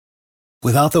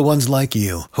Without the ones like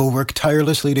you, who work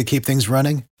tirelessly to keep things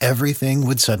running, everything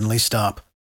would suddenly stop.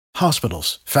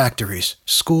 Hospitals, factories,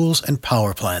 schools, and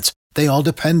power plants, they all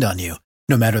depend on you.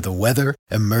 No matter the weather,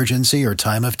 emergency, or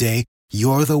time of day,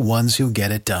 you're the ones who get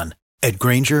it done. At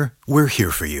Grainger, we're here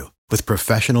for you with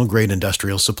professional-grade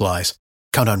industrial supplies.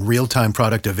 Count on real-time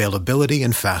product availability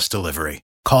and fast delivery.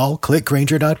 Call, click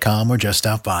Grainger.com, or just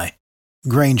stop by.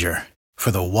 Grainger, for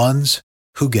the ones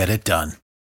who get it done.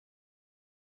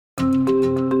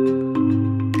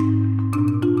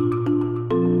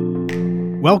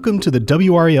 Welcome to the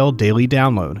WRAL Daily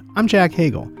Download. I'm Jack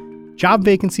Hagel. Job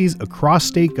vacancies across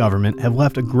state government have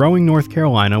left a growing North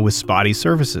Carolina with spotty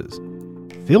services.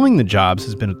 Filling the jobs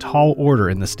has been a tall order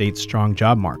in the state's strong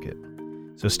job market.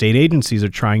 So state agencies are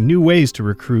trying new ways to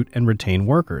recruit and retain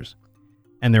workers.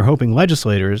 And they're hoping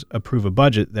legislators approve a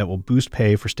budget that will boost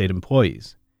pay for state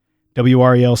employees.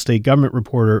 WRAL state government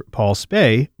reporter Paul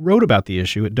Specht wrote about the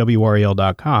issue at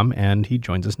WRAL.com, and he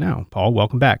joins us now. Paul,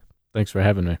 welcome back. Thanks for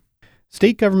having me.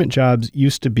 State government jobs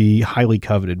used to be highly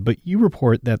coveted, but you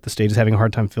report that the state is having a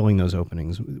hard time filling those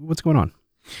openings. What's going on?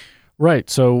 Right.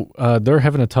 So they're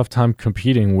having a tough time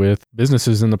competing with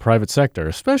businesses in the private sector,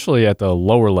 especially at the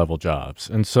lower level jobs.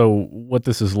 And so what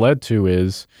this has led to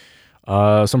is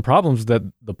some problems that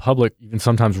the public even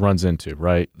sometimes runs into,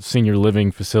 right? Senior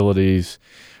living facilities,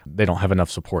 they don't have enough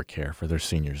support care for their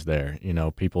seniors there. You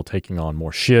know, people taking on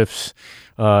more shifts.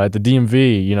 At the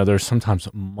DMV, you know, there's sometimes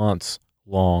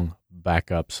months-long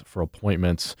backups for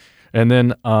appointments. And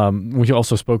then we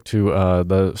also spoke to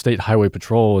the State Highway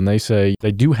Patrol, and they say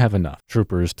they do have enough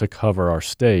troopers to cover our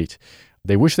state.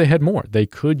 They wish they had more. They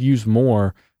could use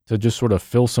more to just sort of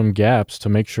fill some gaps to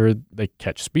make sure they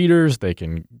catch speeders, they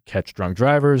can catch drunk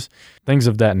drivers, things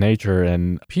of that nature.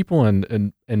 And people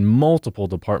in multiple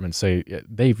departments say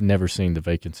they've never seen the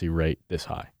vacancy rate this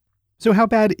high. So how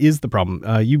bad is the problem?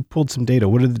 You pulled some data.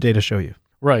 What did the data show you?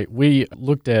 Right. We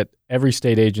looked at every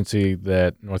state agency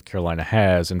that North Carolina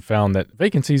has and found that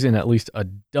vacancies in at least a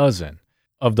dozen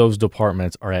of those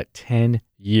departments are at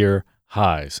 10-year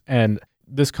highs. And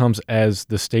this comes as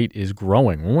the state is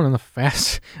growing. We're one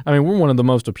of the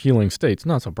most appealing states.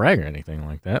 Not to brag or anything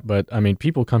like that, but I mean,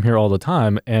 people come here all the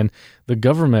time, and the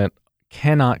government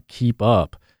cannot keep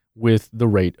up with the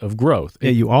rate of growth.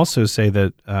 Yeah, you also say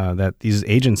that that these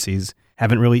agencies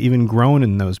haven't really even grown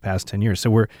in those past 10 years.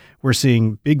 So we're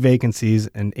seeing big vacancies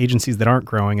and agencies that aren't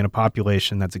growing in a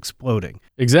population that's exploding.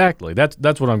 Exactly.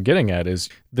 That's what I'm getting at, is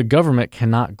the government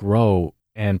cannot grow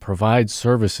and provide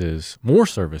services, more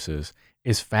services,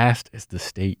 as fast as the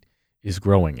state is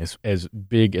growing, as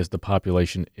big as the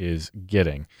population is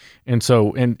getting. And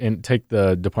so, and take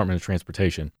the Department of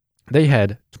Transportation. They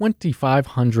had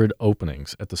 2,500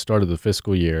 openings at the start of the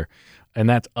fiscal year, and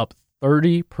that's up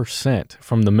 30%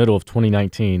 from the middle of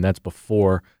 2019. That's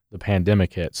before the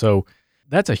pandemic hit. So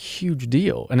that's a huge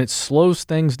deal, and it slows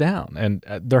things down. And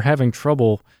they're having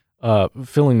trouble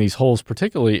filling these holes,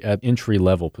 particularly at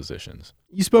entry-level positions.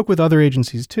 You spoke with other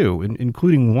agencies, too,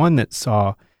 including one that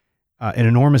saw an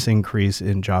enormous increase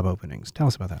in job openings. Tell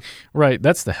us about that. Right.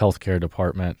 That's the healthcare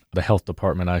department, the health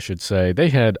department, I should say. They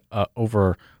had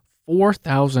over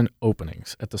 4,000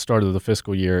 openings at the start of the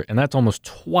fiscal year, and that's almost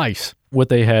twice what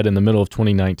they had in the middle of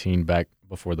 2019, back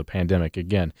before the pandemic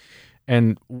again.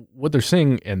 And what they're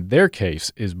seeing in their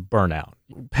case is burnout.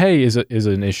 Pay is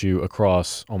an issue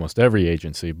across almost every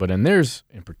agency, but in theirs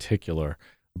in particular,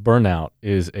 burnout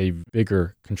is a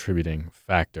bigger contributing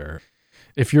factor.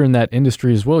 If you're in that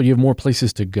industry as well, you have more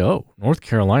places to go. North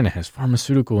Carolina has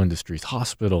pharmaceutical industries,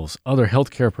 hospitals, other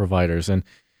healthcare providers, and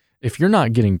if you're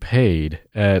not getting paid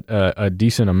at a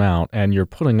decent amount and you're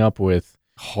putting up with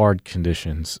hard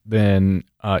conditions, then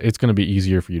it's going to be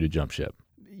easier for you to jump ship.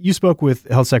 You spoke with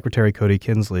Health Secretary Cody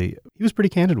Kinsley. He was pretty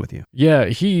candid with you. Yeah,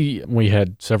 we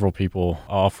had several people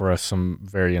offer us some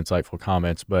very insightful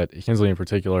comments, but Kinsley in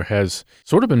particular has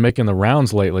sort of been making the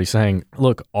rounds lately, saying,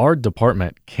 look, our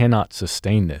department cannot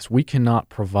sustain this. We cannot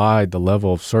provide the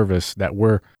level of service that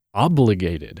we're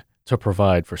obligated to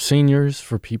provide for seniors,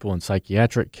 for people in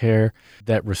psychiatric care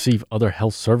that receive other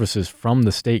health services from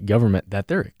the state government that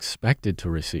they're expected to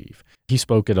receive. He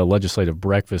spoke at a legislative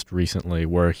breakfast recently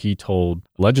where he told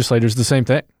legislators the same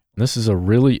thing. This is a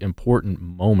really important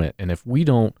moment, and if we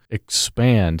don't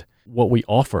expand what we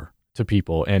offer to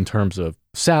people in terms of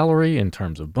salary, in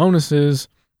terms of bonuses,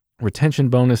 retention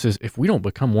bonuses, if we don't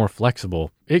become more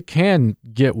flexible, it can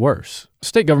get worse.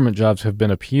 State government jobs have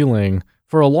been appealing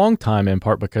for a long time, in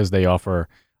part because they offer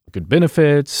good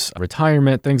benefits,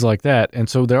 retirement, things like that. And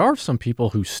so there are some people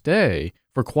who stay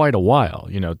for quite a while,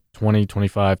 20,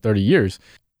 25, 30 years.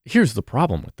 Here's the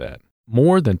problem with that.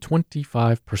 More than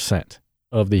 25%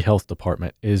 of the health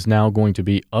department is now going to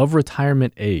be of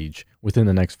retirement age within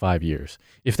the next 5 years.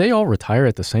 If they all retire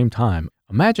at the same time,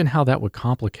 imagine how that would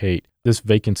complicate this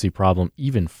vacancy problem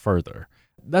even further.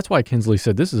 That's why Kinsley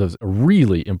said this is a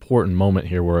really important moment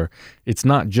here where it's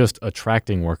not just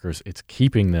attracting workers, it's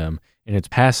keeping them, and it's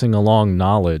passing along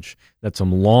knowledge that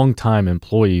some longtime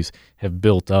employees have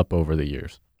built up over the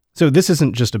years. So this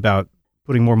isn't just about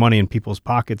putting more money in people's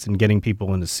pockets and getting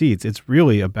people into seats. It's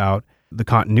really about the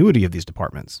continuity of these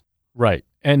departments. Right.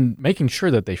 And making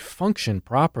sure that they function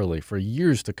properly for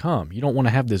years to come. You don't want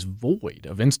to have this void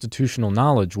of institutional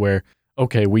knowledge where,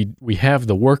 okay, we have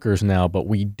the workers now, but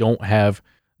we don't have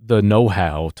the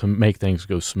know-how to make things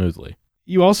go smoothly.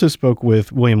 You also spoke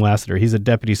with William Lassiter. He's a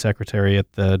deputy secretary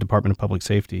at the Department of Public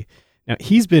Safety. Now,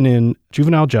 he's been in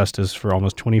juvenile justice for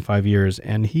almost 25 years,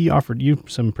 and he offered you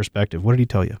some perspective. What did he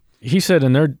tell you? He said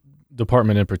in their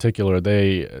department in particular,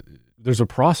 there's a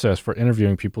process for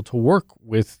interviewing people to work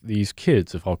with these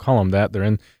kids, if I'll call them that. They're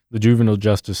in the juvenile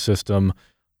justice system.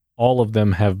 All of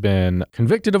them have been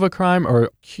convicted of a crime or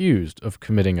accused of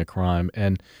committing a crime,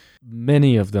 and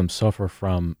many of them suffer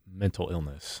from mental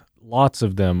illness. Lots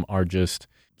of them are just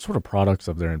sort of products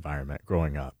of their environment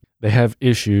growing up. They have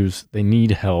issues, they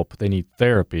need help, they need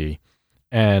therapy,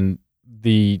 and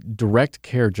the direct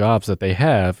care jobs that they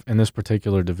have in this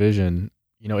particular division,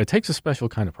 it takes a special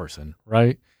kind of person,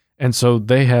 right? And so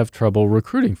they have trouble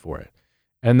recruiting for it.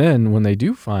 And then when they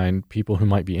do find people who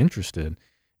might be interested,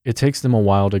 it takes them a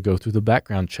while to go through the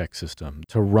background check system,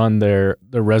 to run their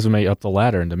resume up the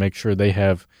ladder and to make sure they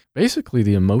have basically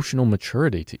the emotional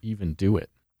maturity to even do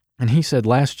it. And he said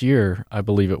last year, I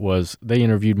believe it was, they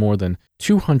interviewed more than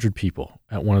 200 people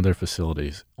at one of their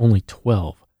facilities. Only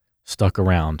 12 stuck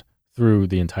around through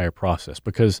the entire process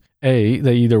because A,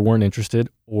 they either weren't interested,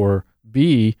 or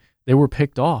B, they were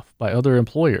picked off by other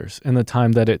employers in the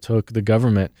time that it took the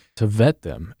government to vet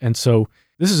them. And so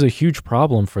this is a huge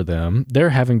problem for them. They're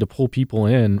having to pull people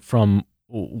in from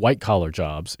white-collar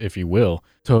jobs, if you will,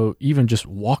 to even just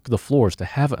walk the floors, to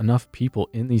have enough people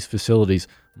in these facilities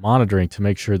monitoring to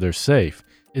make sure they're safe.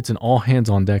 It's an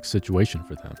all-hands-on-deck situation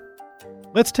for them.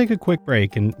 Let's take a quick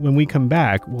break, and when we come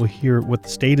back, we'll hear what the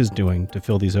state is doing to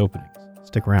fill these openings.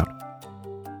 Stick around.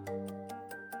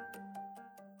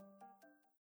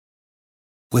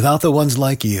 Without the ones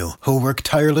like you, who work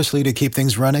tirelessly to keep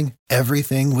things running,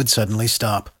 everything would suddenly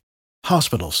stop.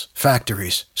 Hospitals,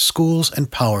 factories, schools,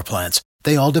 and power plants,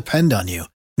 they all depend on you.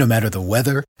 No matter the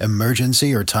weather,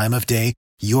 emergency, or time of day,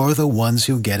 you're the ones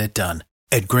who get it done.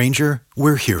 At Grainger,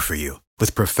 we're here for you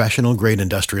with professional-grade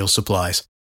industrial supplies.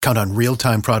 Count on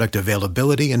real-time product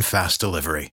availability and fast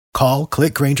delivery. Call,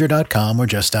 click Grainger.com, or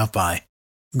just stop by.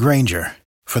 Grainger,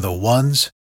 for the ones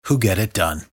who get it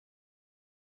done.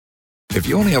 If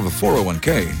you only have a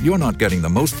 401k, you're not getting the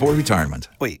most for retirement.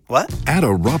 Wait, what? Add a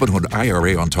Robinhood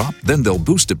IRA on top, then they'll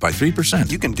boost it by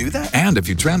 3%. You can do that? And if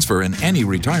you transfer in any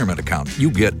retirement account, you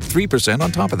get 3%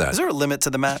 on top of that. Is there a limit to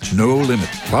the match? No limit.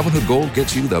 Robinhood Gold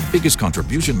gets you the biggest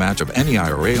contribution match of any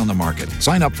IRA on the market.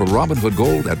 Sign up for Robinhood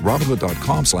Gold at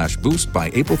Robinhood.com/boost by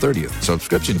April 30th.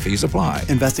 Subscription fees apply.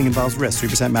 Investing involves risk.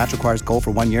 3% match requires gold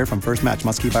for 1 year from first match.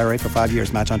 Must keep IRA for 5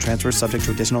 years. Match on transfers subject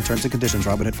to additional terms and conditions.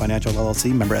 Robinhood Financial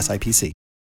LLC, member SIPC.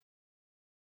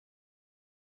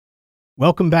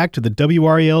 Welcome back to the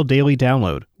WRAL Daily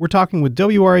Download. We're talking with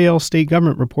WRAL state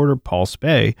government reporter Paul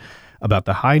Specht about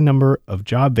the high number of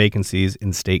job vacancies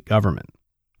in state government.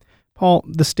 Paul,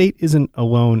 the state isn't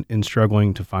alone in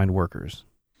struggling to find workers.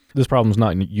 This problem is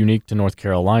not unique to North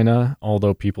Carolina,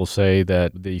 although people say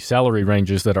that the salary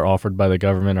ranges that are offered by the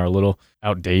government are a little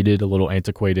outdated, a little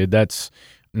antiquated. That's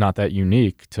not that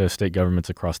unique to state governments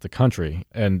across the country.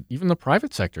 And even the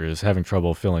private sector is having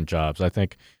trouble filling jobs. I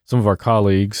think some of our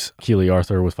colleagues, Keely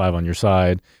Arthur with 5 on Your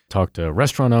Side, talked to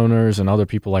restaurant owners and other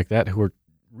people like that who are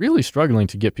really struggling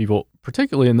to get people,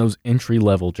 particularly in those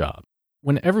entry-level jobs.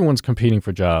 When everyone's competing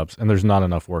for jobs and there's not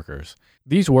enough workers,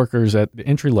 these workers at the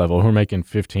entry level who are making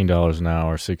 $15 an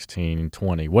hour, $16,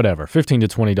 $20, whatever, $15 to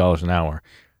 $20 an hour,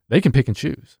 they can pick and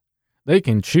choose. They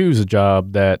can choose a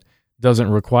job that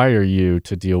doesn't require you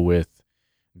to deal with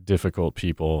difficult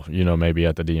people, maybe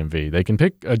at the DMV. They can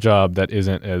pick a job that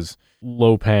isn't as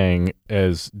low paying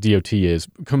as DOT is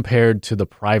compared to the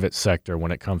private sector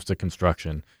when it comes to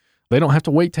construction. They don't have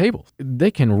to wait tables.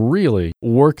 They can really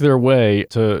work their way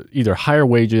to either higher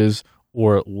wages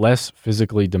or less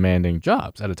physically demanding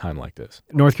jobs at a time like this.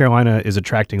 North Carolina is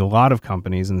attracting a lot of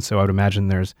companies, and so I would imagine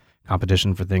there's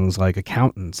competition for things like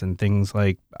accountants and things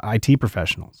like IT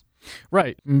professionals.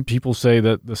 Right. People say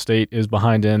that the state is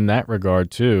behind in that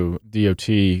regard, too. DOT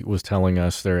was telling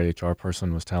us, their HR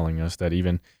person was telling us that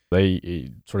even they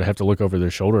sort of have to look over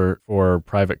their shoulder for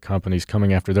private companies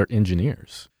coming after their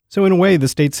engineers. So in a way, the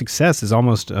state's success is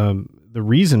almost the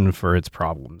reason for its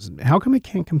problems. How come it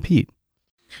can't compete?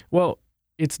 Well,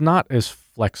 it's not as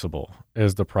flexible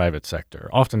as the private sector.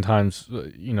 Oftentimes,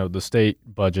 the state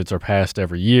budgets are passed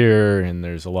every year, and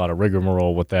there's a lot of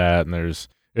rigmarole with that, and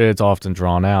it's often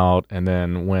drawn out. And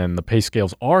then when the pay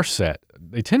scales are set,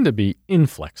 they tend to be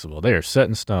inflexible. They are set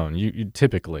in stone. You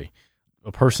typically,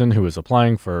 a person who is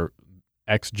applying for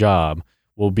X job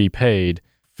will be paid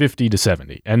 50 to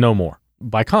 70 and no more.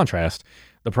 By contrast,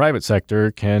 the private sector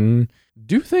can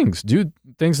do things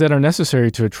that are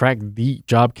necessary to attract the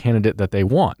job candidate that they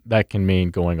want. That can mean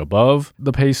going above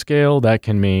the pay scale. That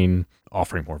can mean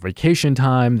offering more vacation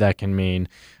time. That can mean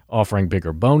offering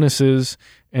bigger bonuses.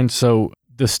 And so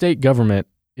the state government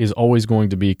is always going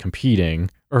to be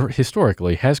competing, or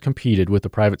historically has competed with the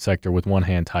private sector with one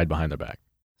hand tied behind their back.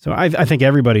 So I think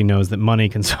everybody knows that money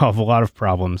can solve a lot of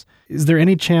problems. Is there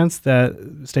any chance that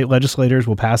state legislators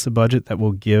will pass a budget that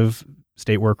will give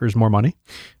state workers more money?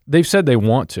 They've said they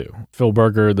want to. Phil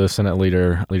Berger, the Senate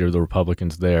leader of the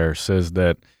Republicans there, says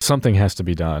that something has to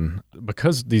be done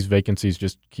because these vacancies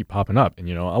just keep popping up. And,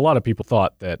 a lot of people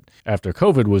thought that after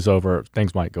COVID was over,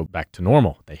 things might go back to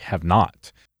normal. They have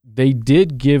not. They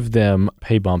did give them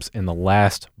pay bumps in the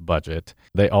last budget.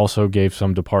 They also gave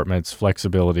some departments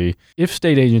flexibility. If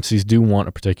state agencies do want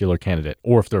a particular candidate,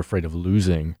 or if they're afraid of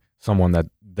losing someone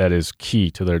that is key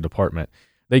to their department,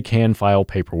 they can file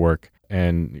paperwork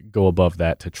and go above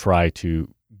that to try to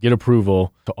get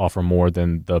approval to offer more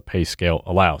than the pay scale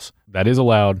allows. That is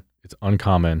allowed. It's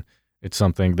uncommon. It's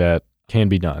something that can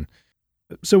be done.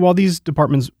 So while these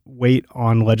departments wait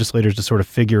on legislators to sort of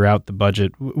figure out the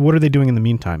budget, what are they doing in the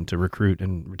meantime to recruit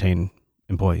and retain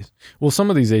employees? Well, some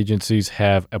of these agencies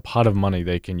have a pot of money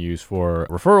they can use for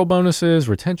referral bonuses,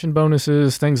 retention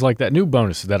bonuses, things like that, new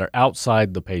bonuses that are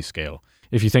outside the pay scale.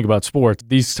 If you think about sports,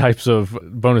 these types of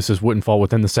bonuses wouldn't fall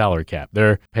within the salary cap.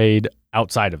 They're paid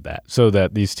outside of that so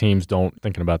that these teams don't,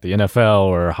 thinking about the NFL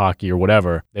or hockey or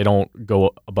whatever, they don't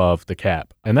go above the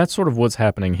cap. And that's sort of what's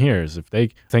happening here is if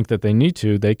they think that they need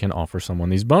to, they can offer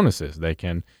someone these bonuses. They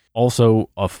can also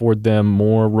afford them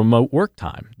more remote work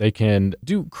time. They can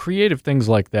do creative things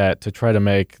like that to try to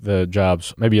make the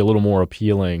jobs maybe a little more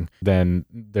appealing than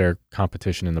their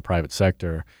competition in the private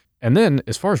sector. And then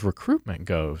as far as recruitment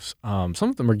goes, some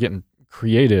of them are getting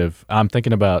creative. I'm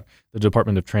thinking about the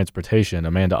Department of Transportation,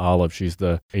 Amanda Olive. She's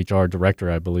the HR director,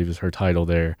 I believe is her title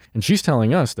there. And she's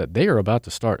telling us that they are about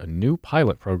to start a new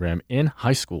pilot program in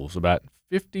high schools. About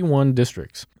 51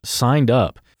 districts signed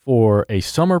up for a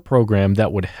summer program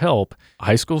that would help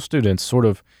high school students sort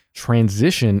of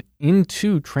transition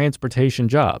into transportation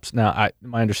jobs. Now,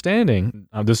 my understanding,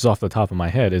 this is off the top of my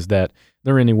head, is that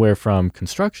they're anywhere from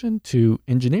construction to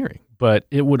engineering, but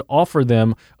it would offer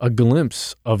them a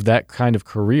glimpse of that kind of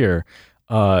career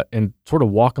and sort of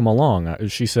walk them along.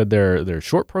 She said there are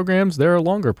short programs, there are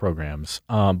longer programs,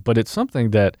 but it's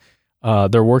something that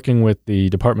they're working with the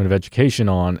Department of Education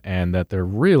on and that they're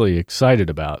really excited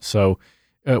about. So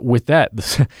with that,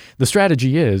 the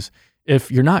strategy is,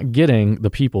 if you're not getting the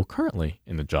people currently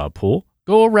in the job pool,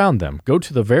 go around them, go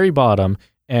to the very bottom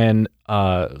and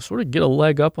sort of get a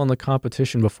leg up on the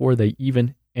competition before they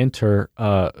even enter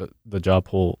the job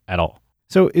pool at all.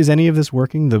 So is any of this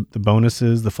working, the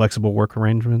bonuses, the flexible work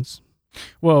arrangements?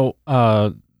 Well,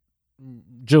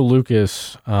 Jill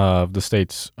Lucas of the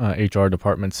state's HR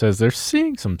department says they're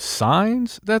seeing some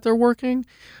signs that they're working,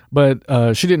 but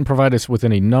she didn't provide us with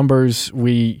any numbers.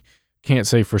 We can't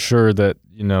say for sure that,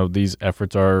 these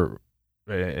efforts are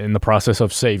in the process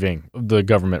of saving the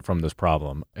government from this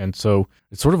problem. And so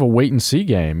it's sort of a wait and see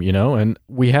game, and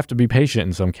we have to be patient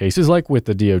in some cases, like with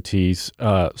the DOT's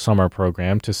summer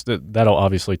program. That'll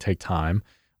obviously take time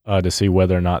to see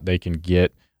whether or not they can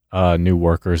get new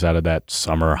workers out of that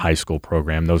summer high school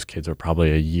program. Those kids are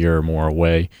probably a year or more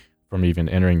away from even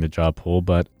entering the job pool,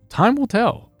 but time will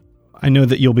tell. I know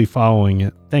that you'll be following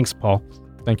it. Thanks, Paul.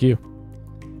 Thank you.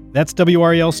 That's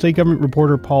WRAL State Government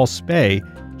reporter Paul Specht.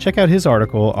 Check out his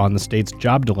article on the state's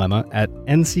job dilemma at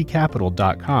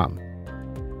nccapital.com.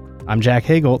 I'm Jack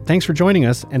Hagel. Thanks for joining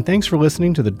us, and thanks for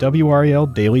listening to the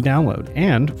WRAL Daily Download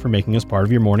and for making us part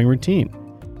of your morning routine.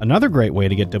 Another great way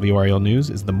to get WRAL news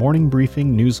is the Morning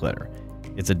Briefing newsletter.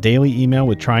 It's a daily email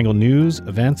with Triangle news,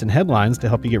 events, and headlines to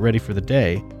help you get ready for the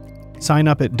day. Sign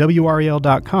up at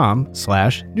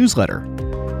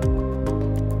WRAL.com/newsletter.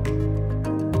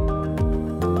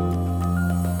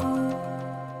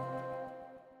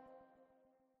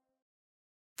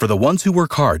 For the ones who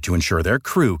work hard to ensure their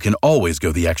crew can always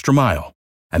go the extra mile,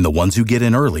 and the ones who get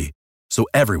in early so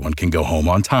everyone can go home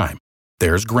on time,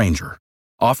 there's Grainger,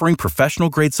 offering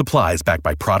professional-grade supplies backed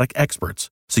by product experts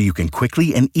so you can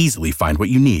quickly and easily find what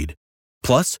you need.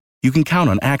 Plus, you can count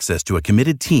on access to a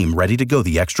committed team ready to go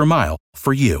the extra mile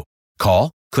for you. Call,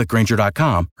 click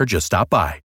Grainger.com, or just stop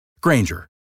by. Grainger,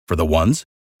 for the ones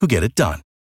who get it done.